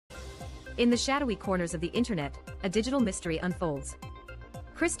In the shadowy corners of the internet, a digital mystery unfolds.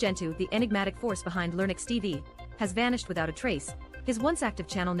 Chris Gentoo, the enigmatic force behind Linux TV, has vanished without a trace, his once active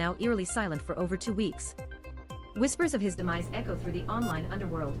channel now eerily silent for over 2 weeks. Whispers of his demise echo through the online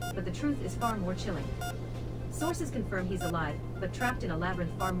underworld, but the truth is far more chilling. Sources confirm he's alive, but trapped in a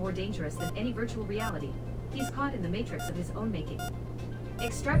labyrinth far more dangerous than any virtual reality. He's caught in the matrix of his own making.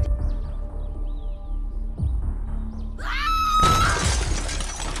 Extracted.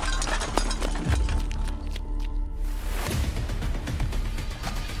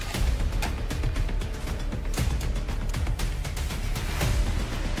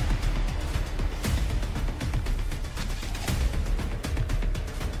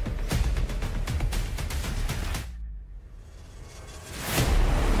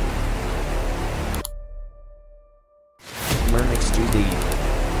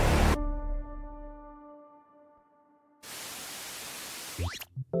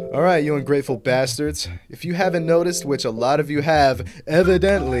 Alright, you ungrateful bastards. If you haven't noticed, which a lot of you have,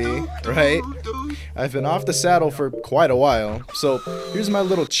 evidently, right? I've been off the saddle for quite a while, so here's my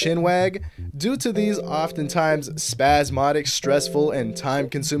little chin wag. Due to these oftentimes spasmodic, stressful, and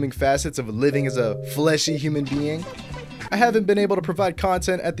time-consuming facets of living as a fleshy human being, I haven't been able to provide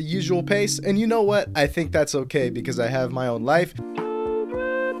content at the usual pace, and you know what? I think that's okay because I have my own life.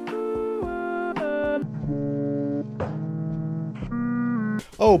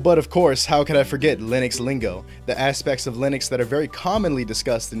 Oh, but of course, how could I forget Linux lingo, the aspects of Linux that are very commonly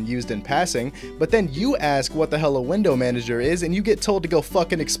discussed and used in passing, but then you ask what the hell a window manager is and you get told to go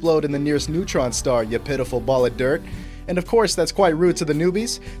fucking explode in the nearest neutron star, you pitiful ball of dirt. And of course, that's quite rude to the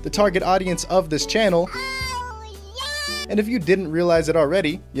newbies, the target audience of this channel. And if you didn't realize it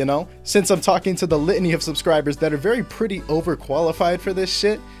already, you know, since I'm talking to the litany of subscribers that are very pretty overqualified for this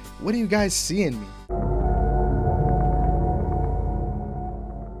shit, what do you guys see in me?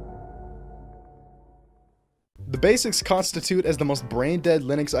 The basics constitute as the most brain-dead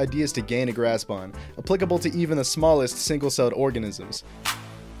Linux ideas to gain a grasp on, applicable to even the smallest single-celled organisms.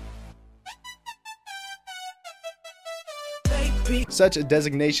 Such a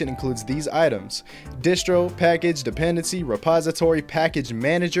designation includes these items: distro, package, dependency, repository, package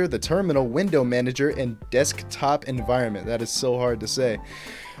manager, the terminal, window manager, and desktop environment. That is so hard to say.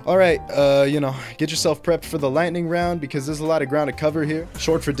 Alright, you know, get yourself prepped for the lightning round because there's a lot of ground to cover here.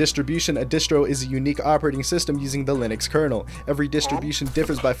 Short for distribution, a distro is a unique operating system using the Linux kernel. Every distribution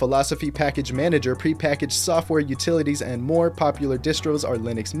differs by philosophy, package manager, prepackaged software, utilities, and more. Popular distros are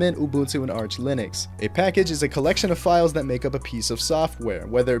linuxmint, Ubuntu, and Arch Linux. A package is a collection of files that make up a piece of software,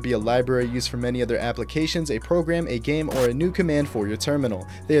 whether it be a library used for many other applications, a program, a game, or a new command for your terminal.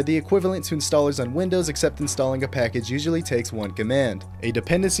 They are the equivalent to installers on Windows, except installing a package usually takes one command. A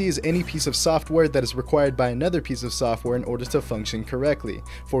dependency is any piece of software that is required by another piece of software in order to function correctly.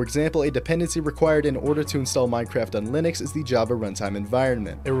 For example, a dependency required in order to install Minecraft on Linux is the Java runtime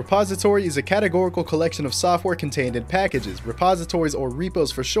environment. A repository is a categorical collection of software contained in packages. Repositories, or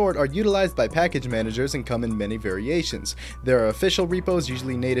repos for short, are utilized by package managers and come in many variations. There are official repos,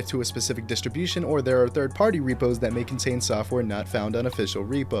 usually native to a specific distribution, or there are third-party repos that may contain software not found on official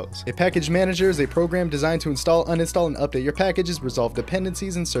repos. A package manager is a program designed to install, uninstall, and update your packages, resolve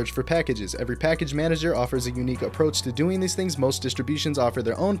dependencies, and search for packages. Every package manager offers a unique approach to doing these things. Most distributions offer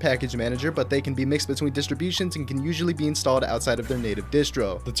their own package manager, but they can be mixed between distributions and can usually be installed outside of their native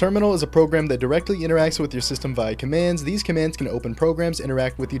distro. The terminal is a program that directly interacts with your system via commands. These commands can open programs,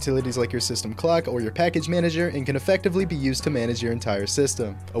 interact with utilities like your system clock or your package manager, and can effectively be used to manage your entire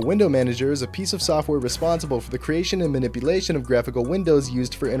system. A window manager is a piece of software responsible for the creation and manipulation of graphical windows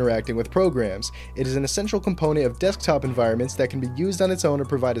used for interacting with programs. It is an essential component of desktop environments that can be used on its own or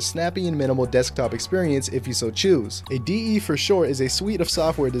provide a snappy and minimal desktop experience if you so choose. A DE for short is a suite of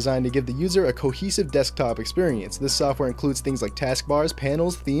software designed to give the user a cohesive desktop experience. This software includes things like taskbars,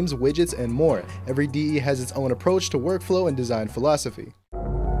 panels, themes, widgets, and more. Every DE has its own approach to workflow and design philosophy.